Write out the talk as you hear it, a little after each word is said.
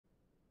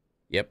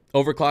Yep,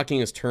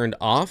 overclocking is turned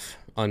off,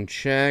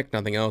 unchecked,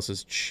 nothing else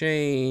has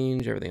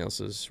changed, everything else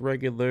is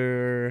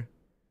regular.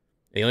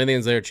 The only thing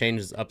that's there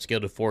changed is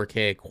upscale to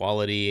 4K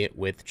quality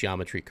with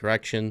geometry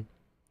correction.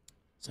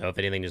 So if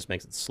anything, just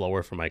makes it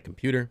slower for my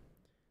computer.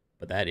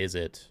 But that is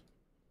it.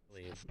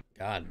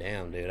 God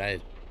damn, dude,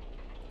 I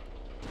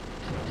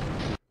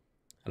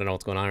don't know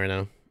what's going on right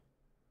now.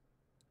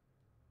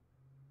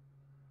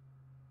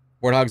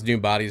 Warthog's new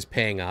body is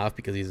paying off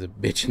because he's a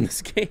bitch in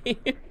this game.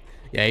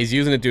 Yeah, he's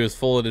using it to his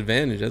full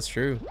advantage. That's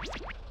true.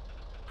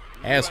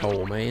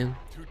 Asshole, man.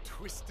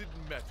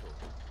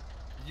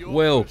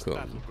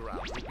 Welcome.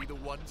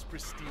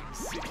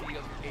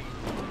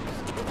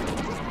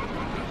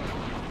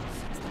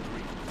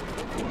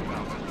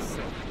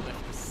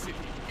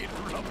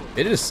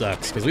 It just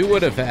sucks because we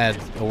would have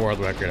had a world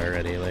record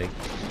already. Like,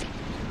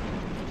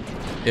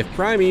 if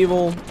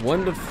Primeval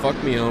wouldn't have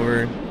fucked me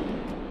over,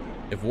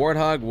 if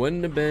Warthog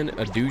wouldn't have been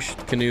a douche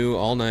canoe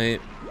all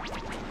night,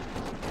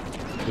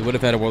 we would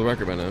have had a world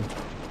record by now.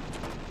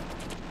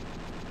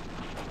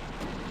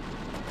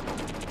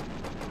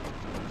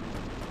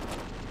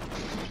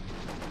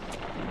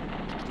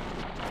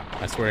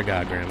 I swear to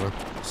God, Grandma.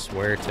 I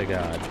swear to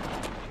God.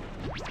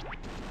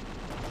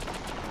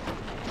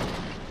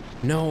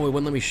 No, it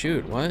wouldn't let me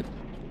shoot. What?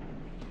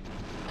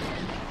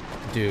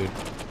 Dude,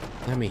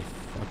 let me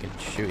fucking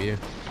shoot you.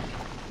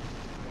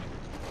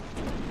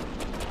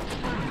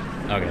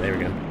 Okay, there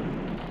we go.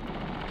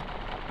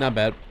 Not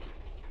bad.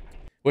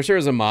 Wish there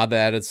was a mod that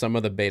added some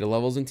of the beta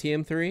levels in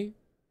TM3.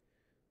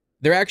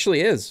 There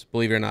actually is,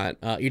 believe it or not.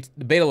 The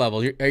beta level.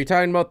 Are you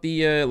talking about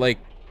the like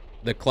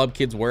the Club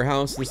Kids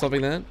Warehouse and stuff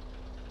like that?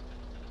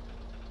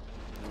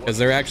 Because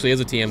there actually is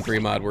a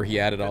TM3 mod where he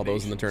added all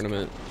those in the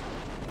tournament.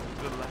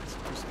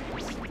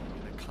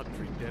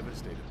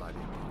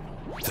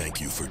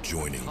 Thank you for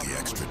joining the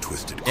Extra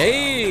Twisted Crowd.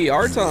 Hey,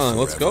 Arton,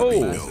 let's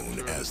go.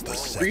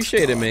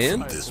 Appreciate it,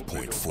 man. This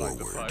point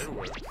forward.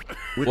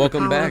 With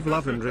Welcome the power back. of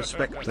love and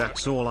respect,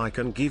 that's all I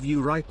can give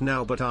you right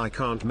now, but I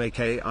can't make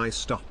AI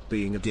stop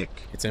being a dick.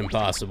 It's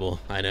impossible.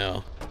 I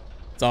know.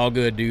 It's all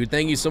good, dude.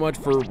 Thank you so much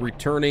for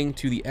returning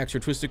to the Extra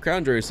Twisted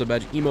Crown Jury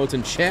sub-badge emotes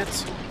and chat.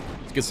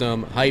 Let's get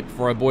some hype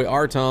for our boy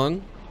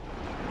Artong.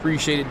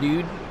 Appreciate it,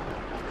 dude.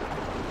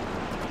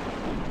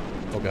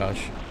 Oh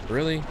gosh,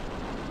 really?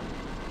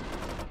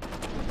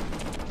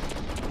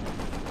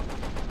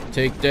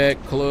 Take that,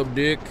 Club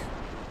Dick.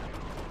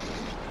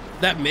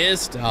 That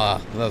missed. Ah,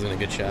 that wasn't a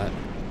good shot.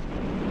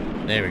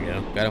 There we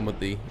go. Got him with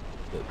the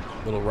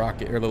little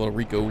rocket or the little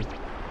Rico.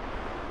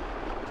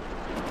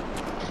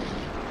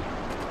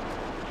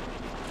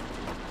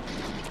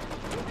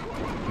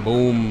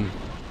 Boom.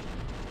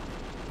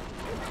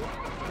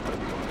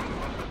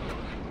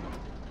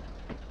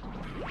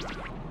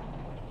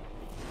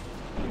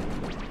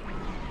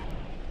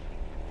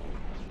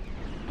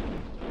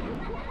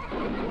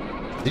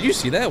 Did you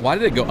see that? Why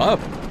did it go up?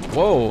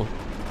 Whoa.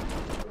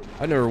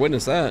 I've never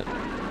witnessed that.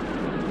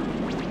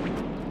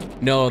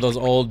 No, those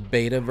old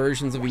beta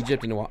versions of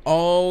Egypt in a while.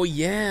 Oh,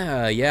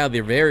 yeah. Yeah,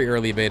 the very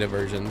early beta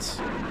versions.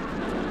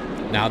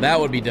 Now, that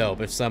would be dope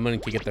if someone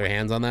could get their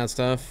hands on that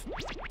stuff.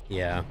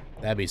 Yeah,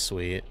 that'd be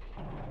sweet.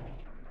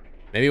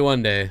 Maybe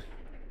one day.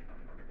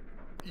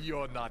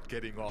 You're not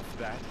getting off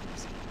that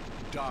easy.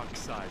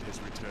 Darkseid has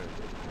returned,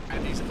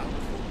 and he's out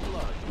for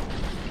blood.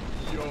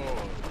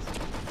 Yours.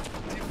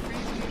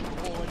 Defeat him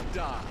or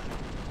die.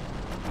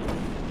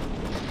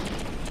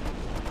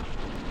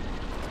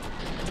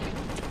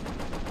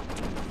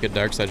 Good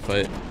Darkseid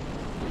fight.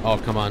 Oh,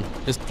 come on.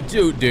 Just,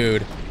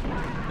 dude.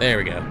 There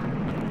we go.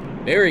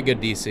 Very good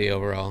DC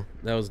overall.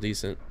 That was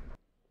decent.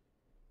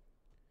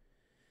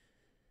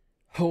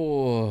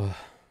 Oh.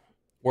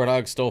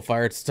 Warthog stole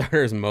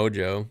Firestarter's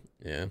mojo.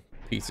 Yeah,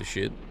 piece of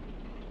shit.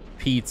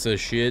 Pizza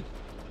shit.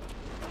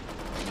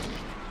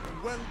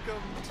 Welcome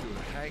to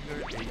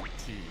Hangar 18.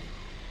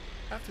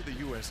 After the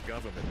U.S.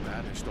 government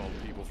banished all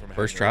people from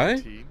First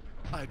Hangar try? 18,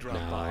 I dropped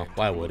No, by and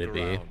why took a would look it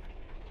be? around.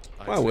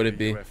 Why I'd would say it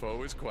be? the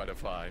UFO is quite a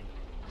find.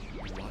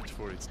 Watch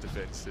for its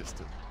defense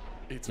system.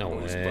 It's No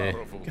most way.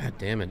 powerful. God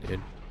damn it, dude.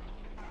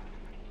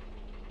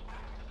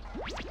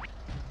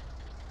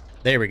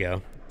 There we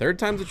go. Third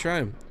time's a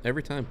try.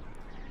 Every time.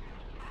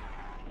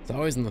 It's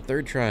always in the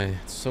third try.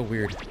 It's so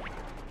weird.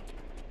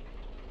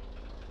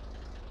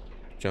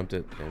 Jumped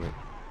it. Damn it.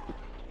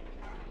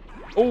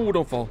 Oh,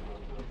 don't fall.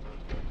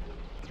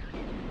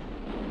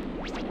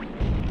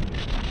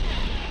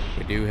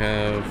 We do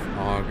have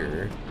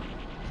Augur.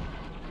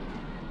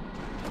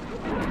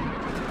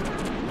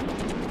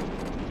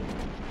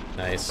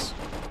 Nice.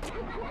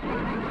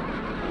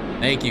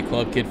 Thank you,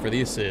 Club Kid, for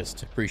the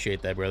assist.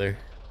 Appreciate that, brother.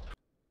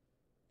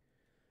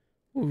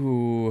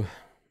 Ooh.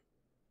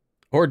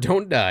 Or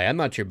don't die. I'm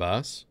not your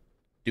boss.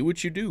 Do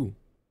what you do.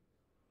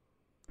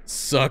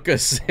 Suck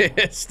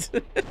assist.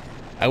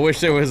 I wish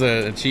there was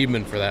an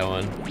achievement for that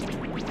one.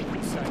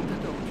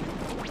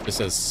 It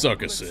says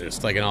suck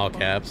assist, like in all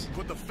caps.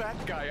 Put the fat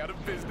guy out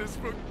of business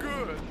for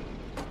good.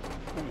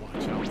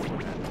 Watch out for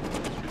that.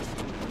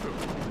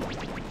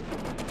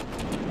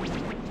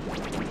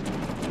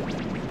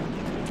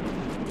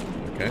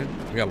 Okay,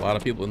 we got a lot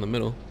of people in the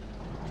middle.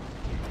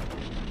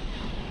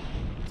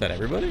 Is that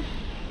everybody?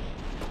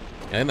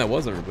 Yeah, and that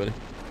was everybody.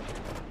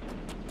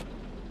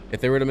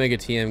 If they were to make a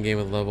TM game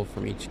with level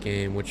from each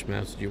game, which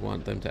maps would you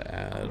want them to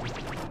add?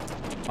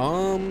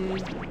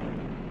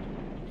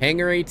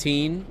 Hangar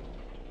 18,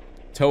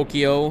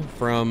 Tokyo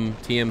from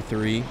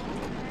TM3,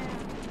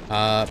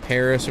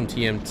 Paris from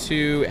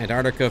TM2,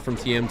 Antarctica from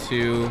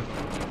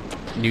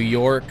TM2, New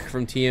York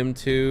from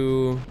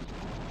TM2,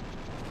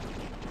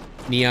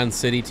 Neon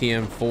City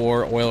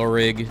TM4, Oil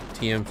Rig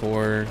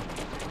TM4,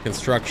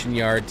 Construction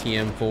Yard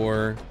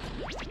TM4,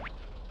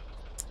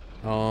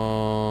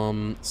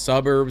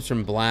 Suburbs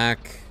from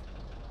Black,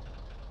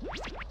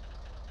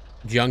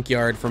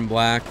 Junkyard from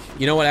Black.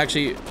 You know what,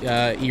 actually,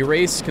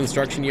 erase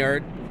Construction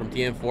Yard from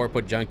TM4,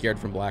 put Junkyard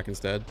from Black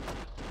instead.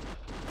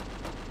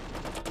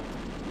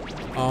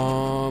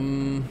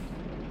 Trying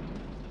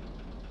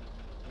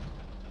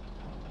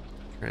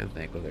to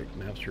think whether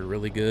maps are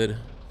really good.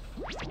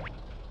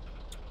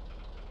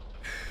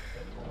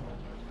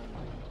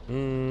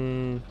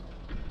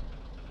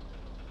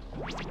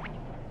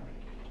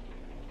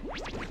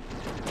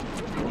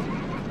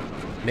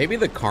 Maybe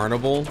the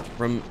Carnival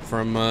from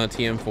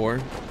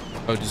TM4.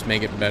 Oh, just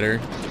make it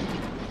better.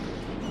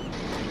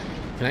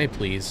 Can I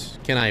please?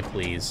 Can I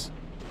please?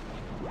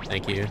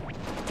 Thank you.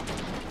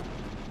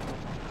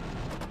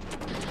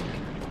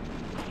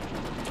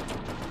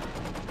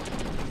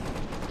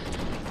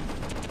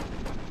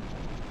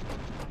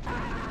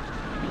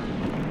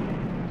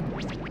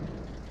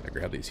 I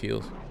grab these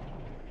heals.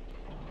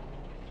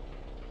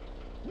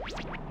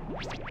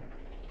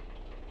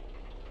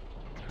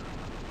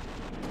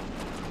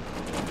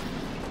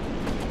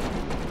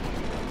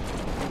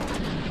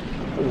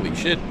 Holy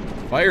shit,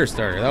 fire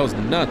starter, that was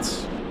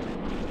nuts.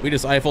 We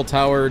just Eiffel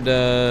Towered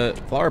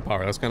flower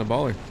power, that's kind of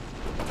baller.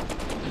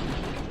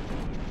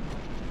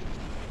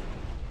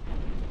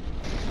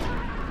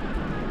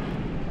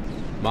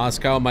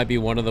 Moscow might be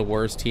one of the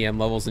worst TM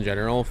levels in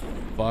general.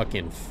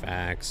 Fucking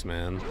facts,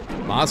 man.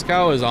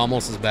 Moscow is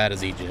almost as bad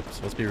as Egypt,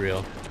 let's be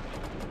real.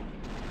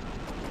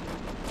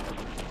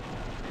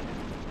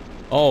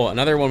 Oh,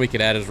 another one we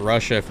could add is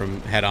Russia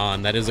from Head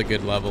On. That is a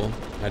good level.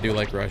 I do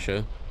like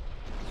Russia.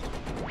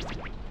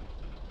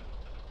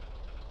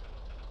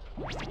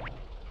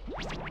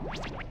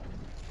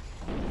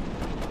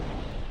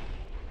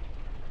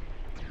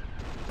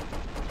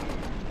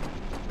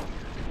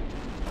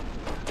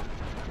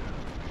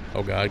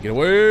 Oh god, get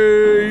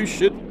away!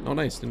 Shit! Oh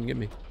nice, didn't get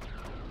me.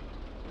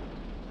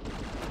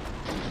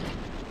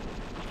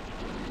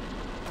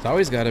 It's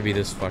always gotta be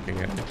this fucking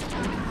guy.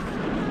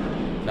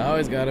 It's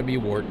always gotta be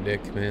Wart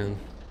Dick, man.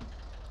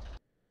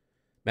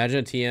 Imagine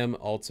a TM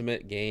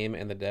Ultimate game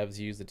and the devs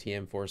use the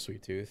TM4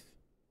 Sweet Tooth.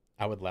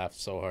 I would laugh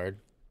so hard.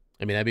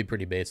 I mean, that'd be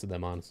pretty base of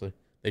them, honestly.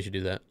 They should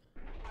do that.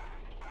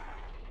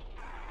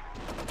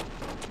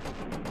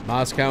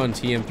 Moscow and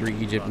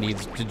TM3 Egypt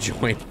needs to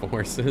join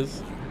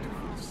forces.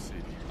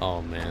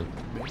 Oh, man.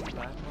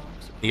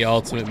 The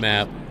ultimate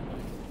map.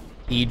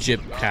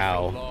 Egypt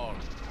Cow.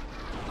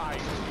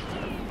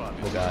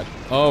 Oh, God.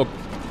 Oh.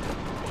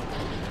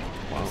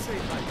 Wow.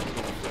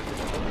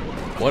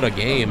 What a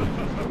game.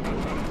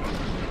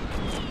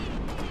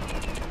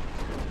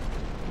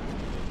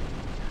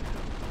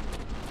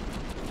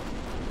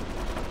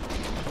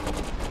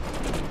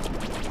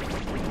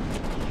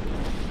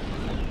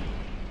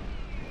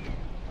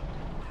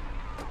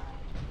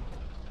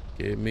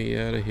 Get me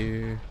out of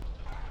here.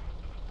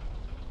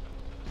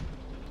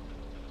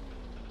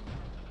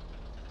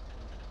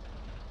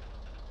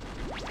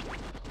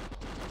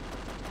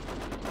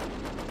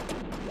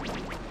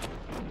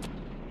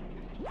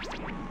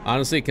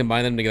 Honestly,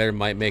 combine them together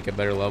might make a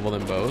better level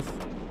than both.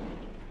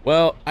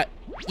 Well,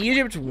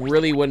 Egypt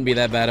really wouldn't be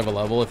that bad of a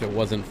level if it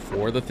wasn't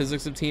for the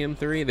physics of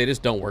TM3. They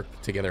just don't work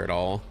together at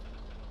all.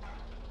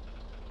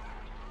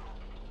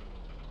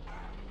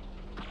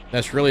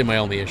 That's really my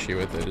only issue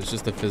with it. It's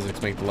just the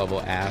physics make the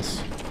level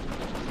ass.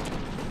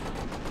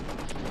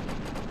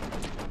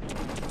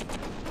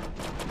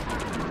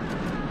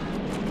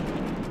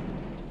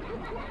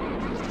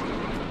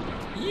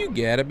 You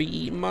gotta be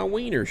eating my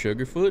wiener,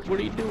 Sugarfoot. What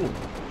are you doing?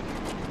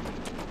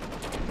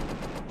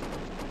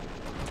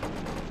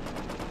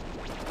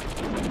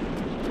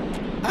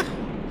 Ah.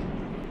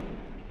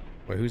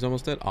 Wait, who's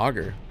almost dead?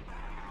 Augur.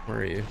 Where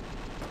are you?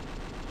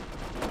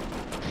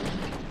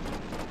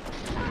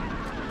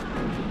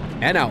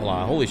 And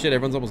Outlaw. Holy shit,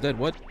 everyone's almost dead.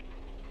 What?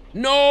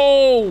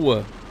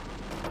 No!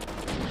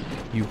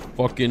 You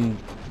fucking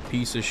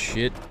piece of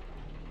shit.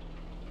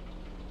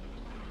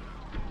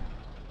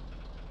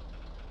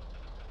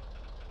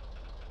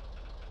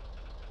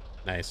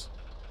 Nice.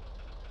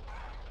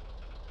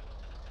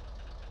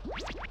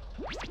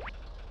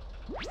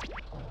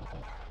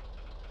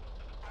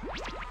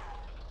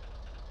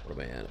 What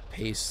am I at?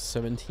 Pace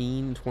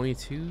 17,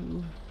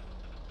 22?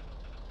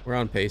 We're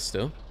on pace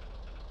still.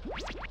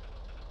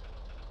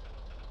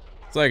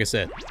 So like I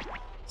said,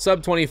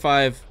 sub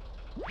 25,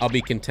 I'll be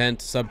content.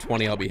 Sub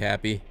 20, I'll be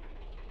happy.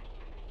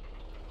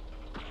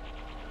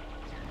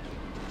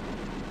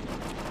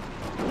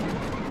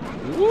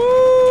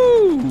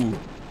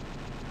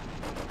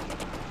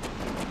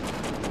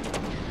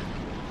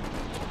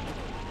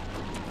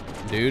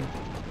 dude.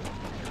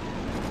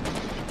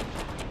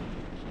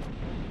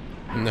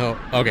 No.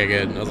 Okay,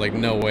 good. I was like,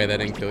 no way that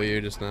didn't kill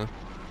you just now.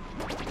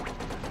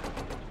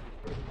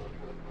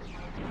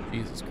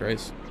 Jesus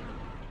Christ.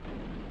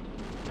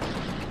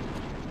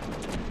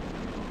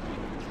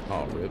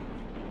 Oh, rip.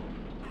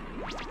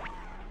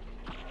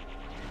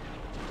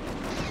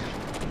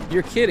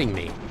 You're kidding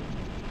me.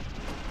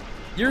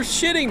 You're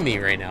shitting me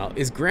right now.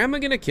 Is Grandma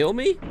gonna kill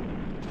me?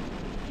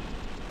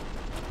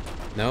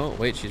 No,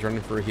 wait, she's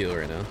running for a heal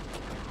right now.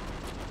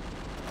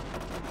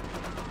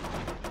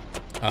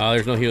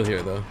 There's no heal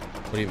here though.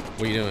 What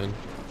are you doing?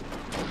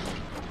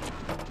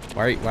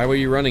 Why were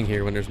you running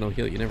here when there's no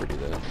heal? You never do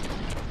that.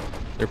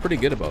 They're pretty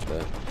good about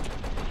that.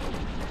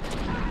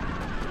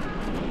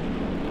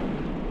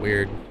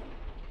 Weird.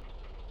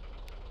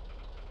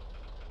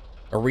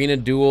 Arena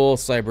Duel,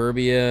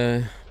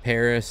 Suburbia,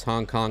 Paris,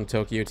 Hong Kong,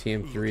 Tokyo,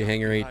 TM3,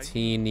 Hangar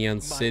 18, Neon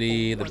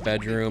City, the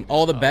bedroom.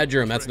 Oh, the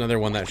bedroom. That's another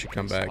one that should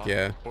come back.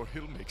 Yeah.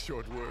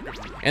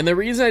 And the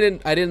reason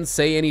I didn't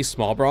say any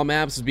Small Brawl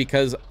maps is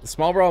because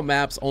Small Brawl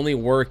maps only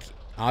work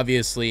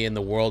obviously in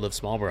the world of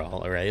Small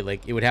Brawl, right?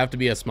 Like it would have to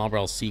be a Small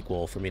Brawl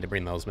sequel for me to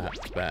bring those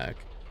maps back.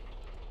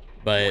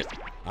 But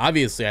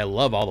obviously I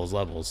love all those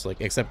levels,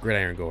 like except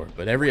Gridiron Gore,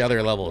 but every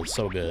other level is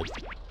so good.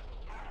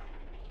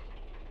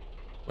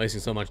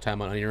 Wasting so much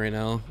time on Onion right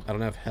now. I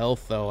don't have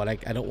health though, and I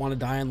don't want to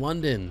die in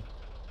London.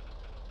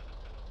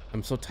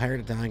 I'm so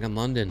tired of dying on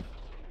London.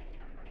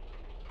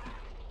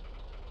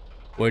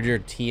 What would your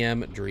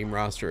TM dream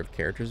roster of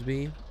characters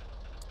be?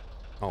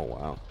 Oh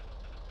wow.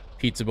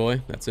 Pizza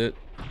Boy, that's it.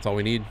 That's all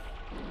we need.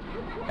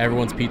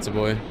 Everyone's Pizza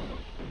Boy.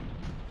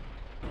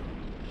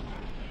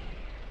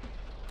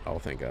 Oh,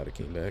 thank God it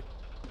came back.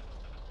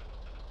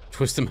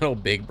 Twisted Metal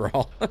Big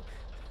Brawl.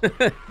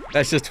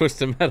 That's just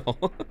Twisted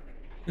Metal.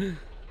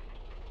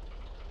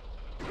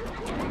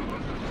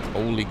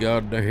 Holy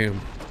goddamn.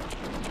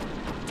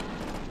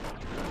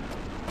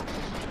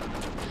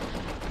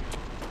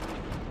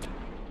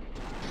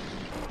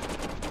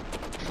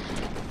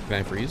 Can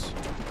I freeze?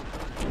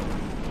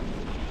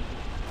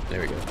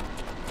 There we go.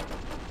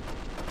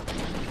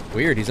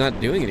 Weird, he's not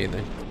doing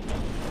anything.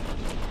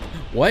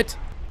 What?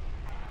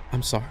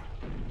 I'm sorry.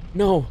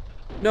 No,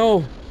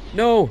 no,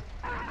 no.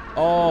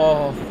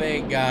 Oh,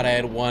 thank God I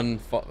had one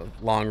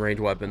long-range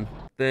weapon.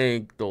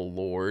 Thank the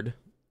Lord.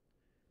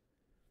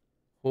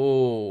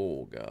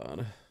 Oh,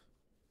 God.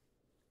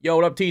 Yo,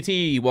 what up,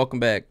 TT? Welcome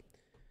back.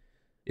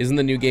 Isn't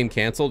the new game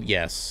canceled?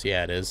 Yes.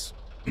 Yeah, it is.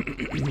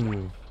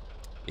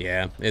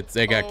 Yeah,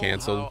 it got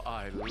canceled.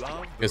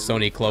 Because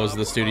Sony closed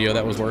the studio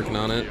that was working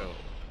on it.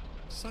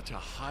 Such a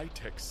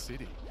high-tech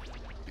city.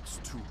 It's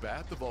too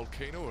bad the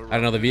volcano I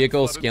don't know, the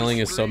vehicle scaling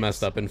is so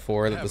messed up in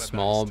 4 that the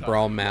Small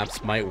Brawl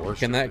maps might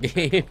work in that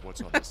game.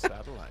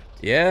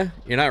 Yeah,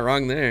 you're not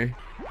wrong there.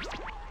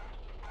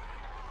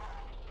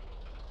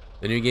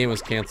 The new game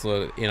was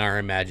canceled in our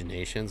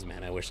imaginations.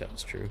 Man, I wish that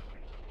was true.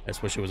 I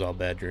just wish it was all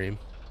bad dream.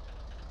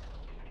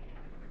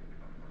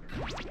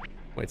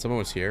 Wait, someone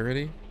was here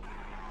already?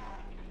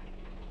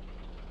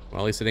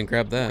 Well, at least I didn't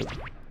grab that.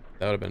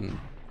 That would have been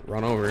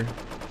run over.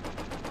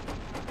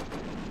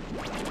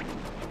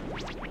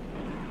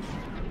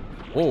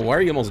 Oh, why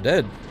are you almost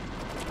dead?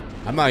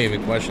 I'm not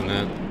even questioning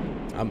that.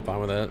 I'm fine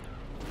with that.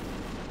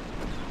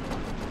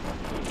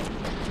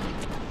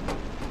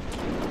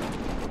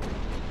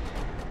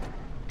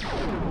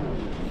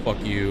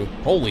 Fuck you.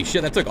 Holy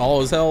shit, that took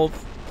all his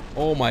health.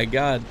 Oh my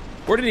God.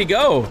 Where did he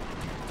go?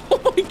 Oh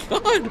my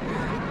God.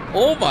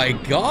 Oh my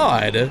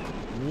God.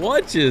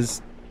 What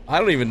just... I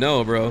don't even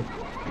know, bro.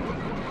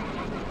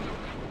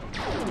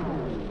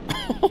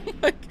 Oh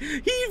my...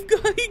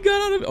 He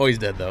got out of... Oh, he's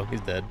dead though.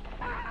 He's dead.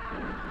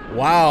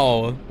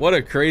 Wow. What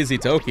a crazy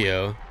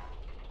Tokyo.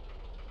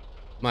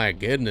 My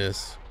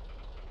goodness.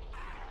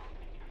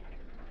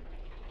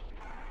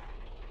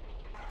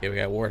 Okay, we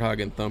got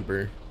Warthog and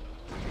Thumper.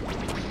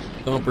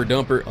 Thumper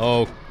Dumper.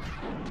 Oh.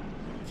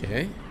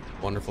 Okay.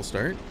 Wonderful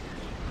start.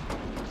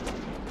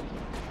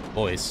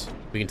 Boys,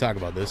 we can talk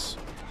about this.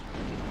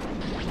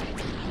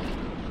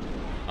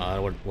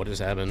 What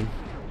just happened?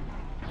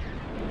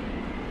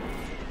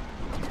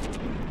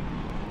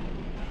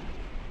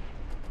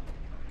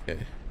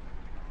 Okay.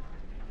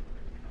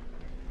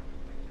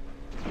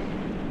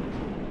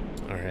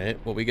 Alright,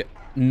 what we get?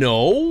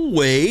 No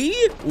way!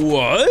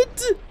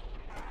 What?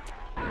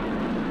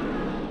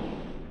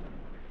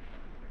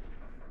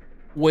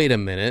 Wait a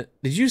minute.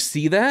 Did you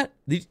see that?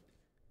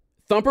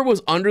 Thumper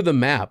was under the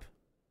map.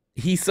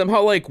 He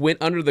somehow like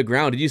went under the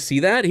ground. Did you see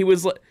that? He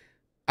was like,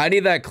 I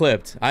need that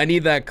clipped. I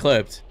need that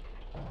clipped.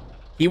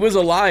 He was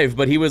alive,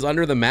 but he was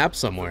under the map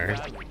somewhere.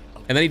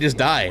 And then he just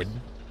died.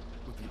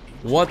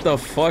 What the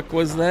fuck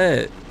was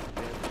that?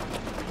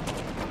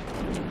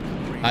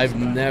 I've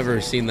never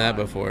seen that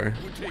before.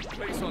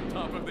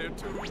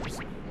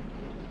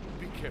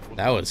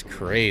 That was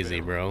crazy,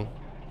 bro.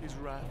 His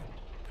wrath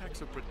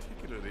packs a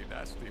particularly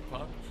nasty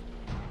punch.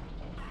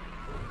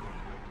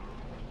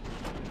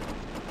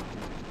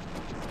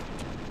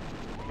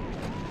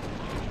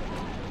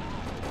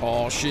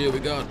 Oh shit, we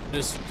got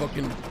this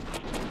fucking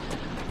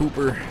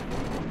pooper.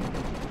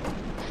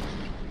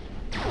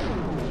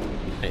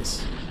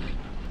 Nice.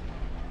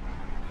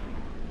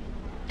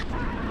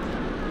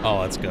 Oh,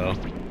 let's go.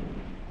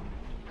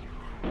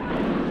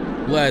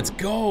 Let's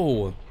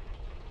go!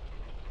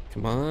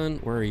 Come on,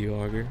 where are you,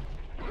 Augur?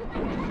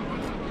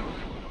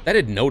 That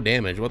did no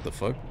damage, what the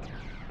fuck?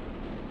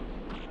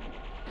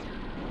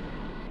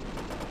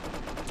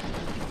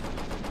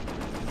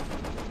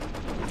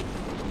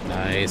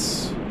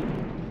 Nice.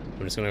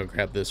 I'm just gonna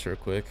grab this real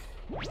quick.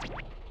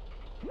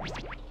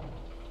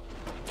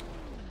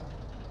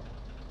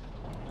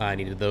 I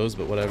needed those,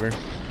 but whatever.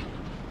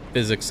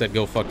 Physics said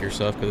go fuck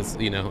yourself, because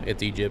it's, you know,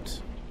 it's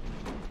Egypt.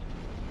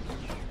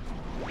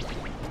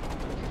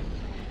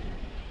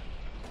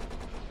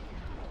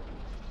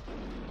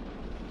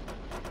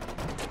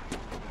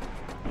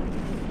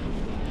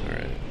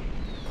 Alright.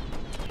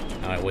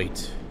 Now I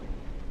wait.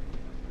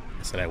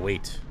 I said I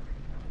wait.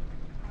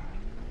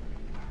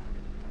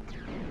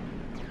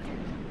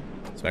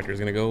 Spectre's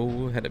gonna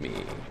go ahead of me.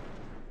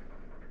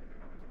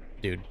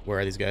 Dude, where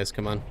are these guys?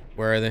 Come on.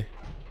 Where are they?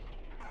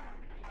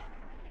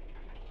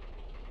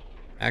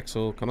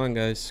 Axel, come on,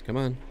 guys. Come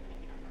on.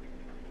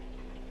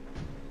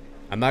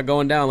 I'm not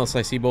going down unless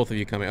I see both of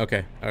you coming.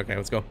 Okay, okay,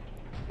 let's go.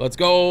 Let's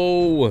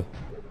go!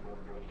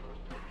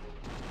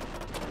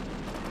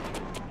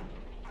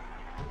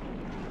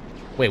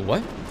 Wait,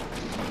 what?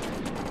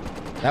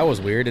 That was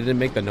weird. It didn't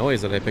make the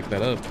noise that I picked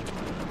that up.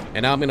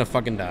 And now I'm gonna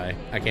fucking die.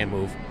 I can't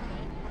move.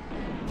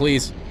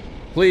 Please.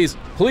 Please.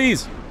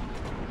 Please!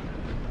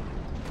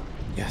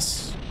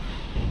 Yes.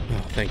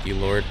 Oh, thank you,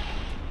 Lord.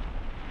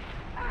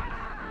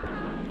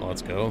 Well,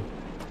 let's go.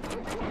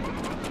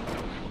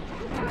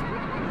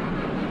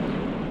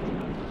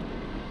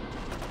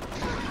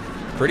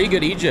 Pretty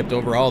good Egypt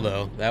overall,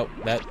 though.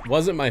 That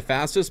wasn't my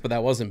fastest, but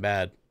that wasn't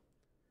bad.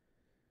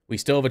 We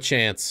still have a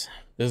chance.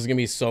 This is gonna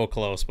be so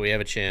close, but we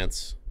have a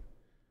chance.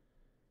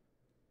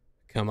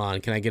 Come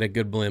on, can I get a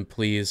good blimp,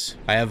 please?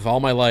 I have all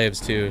my lives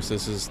too, so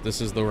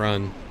this is the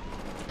run.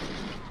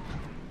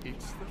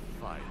 It's the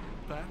final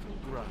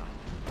battleground.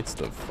 It's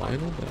the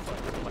final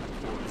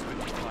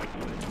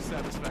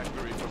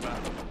Satisfactory for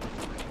battle.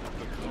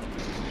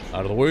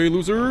 Out of the way,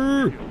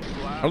 loser!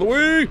 Out of the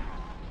way! You've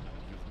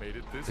made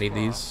it this I need far.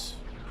 these.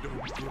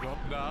 Don't give up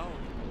now.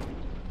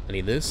 I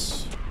need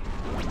this.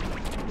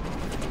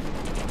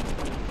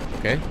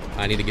 Okay,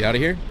 I need to get out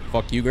of here.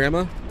 Fuck you,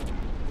 Grandma.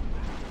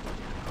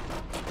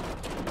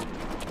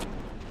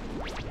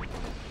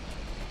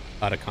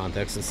 Out of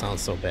context, it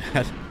sounds so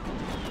bad.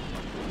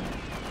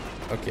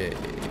 Okay.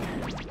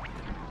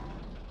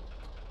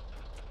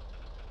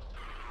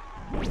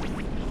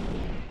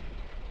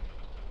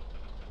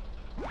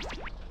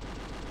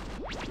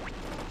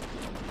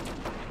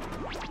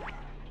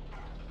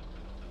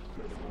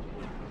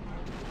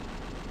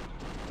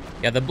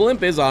 Yeah, the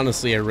blimp is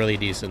honestly a really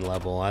decent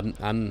level.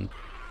 I'm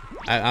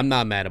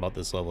not mad about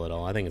this level at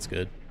all. I think it's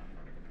good.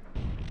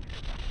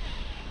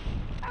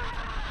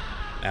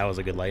 That was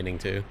a good lightning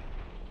too.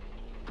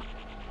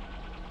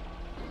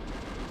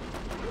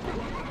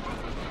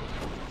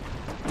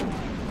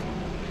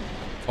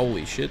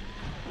 Holy shit.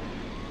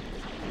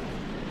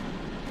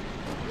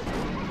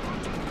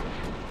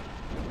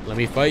 Let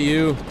me fight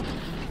you.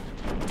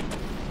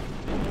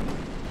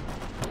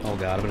 Oh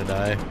god, I'm gonna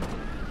die.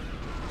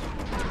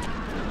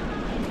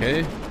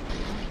 Okay.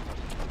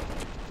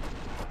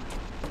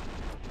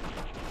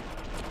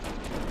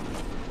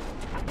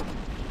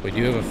 We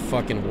do have a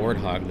fucking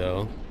warthog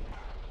though.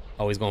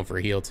 Oh, he's going for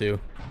a heal too.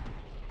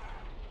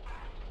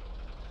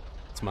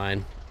 It's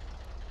mine.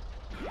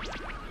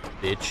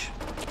 Bitch.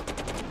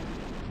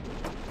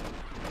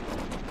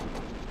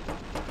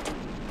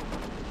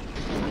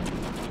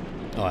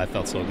 Oh, that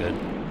felt so good.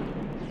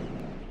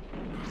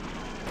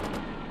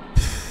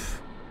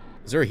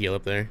 Is there a heal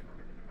up there?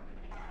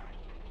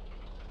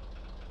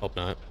 Hope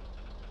not.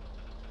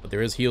 But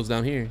there is heals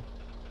down here.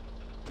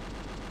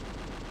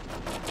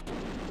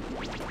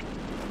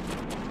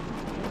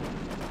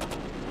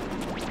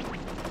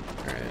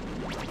 Alright.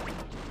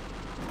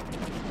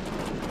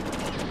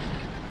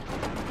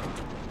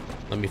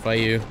 Let me fight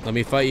you. Let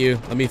me fight you.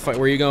 Let me fight.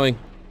 Where are you going?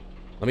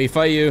 Let me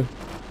fight you.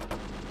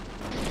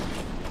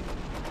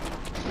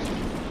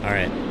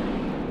 Alright.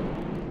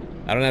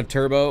 I don't have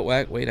turbo.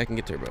 Wait, I can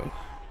get turbo.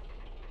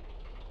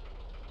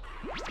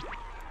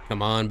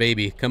 Come on,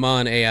 baby. Come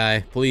on,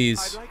 AI.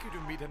 Please. I'd like you to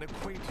meet an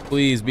acquaintance.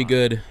 Please be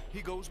good.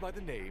 He goes by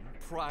the name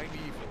Primeval.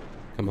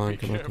 Come on, Be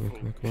come on, come on, careful.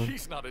 come on, come on.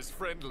 He's not as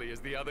friendly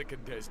as the other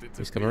contestants.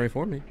 He's have coming been. right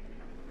for me.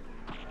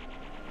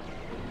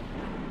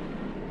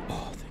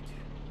 Oh,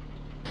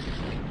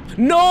 thank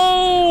you.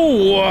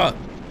 No!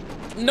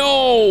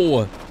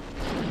 No!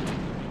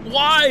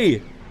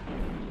 Why?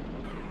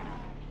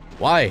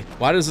 Why?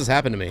 Why does this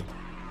happen to me?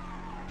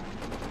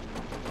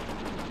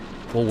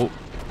 Well,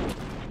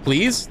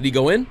 please? Did he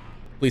go in?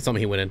 Please tell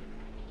me he went in.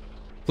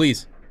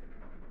 Please.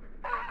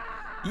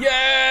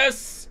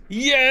 Yes!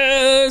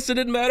 Yes! It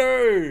didn't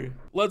matter!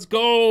 Let's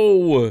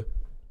go!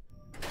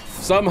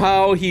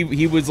 Somehow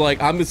he was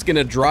like, I'm just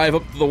gonna drive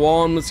up to the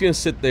wall, I'm just gonna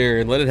sit there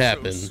and let it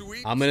happen.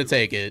 I'm gonna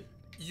take it.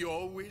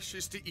 Your wish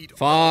is to eat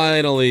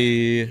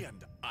Finally.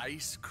 and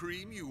ice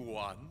cream you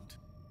want?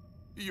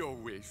 Your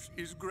wish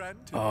is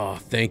granted. Oh,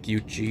 thank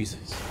you,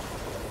 Jesus.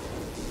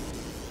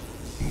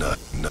 Nut.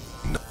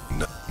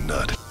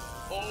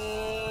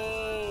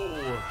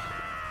 Oh.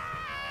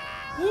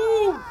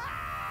 Woo.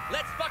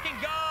 Let's fucking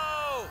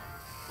go!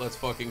 Let's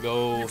fucking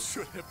go. You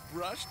should have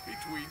brushed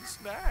between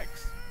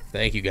snacks.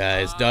 Thank you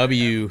guys. I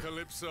W. am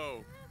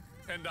Calypso,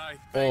 and I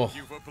thank Oh.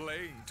 you for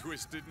playing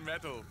Twisted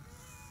Metal.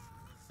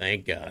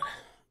 Thank God.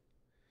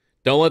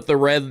 Don't let the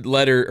red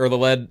letter or the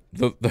lead.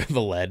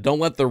 Don't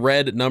let the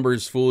red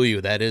numbers fool you.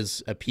 That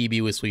is a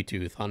PB with Sweet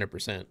Tooth,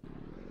 100%.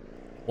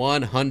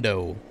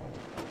 100.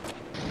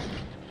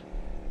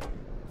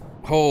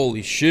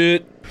 Holy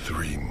shit.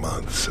 3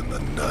 months in the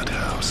nut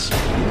house.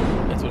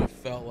 That's what it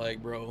felt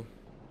like, bro.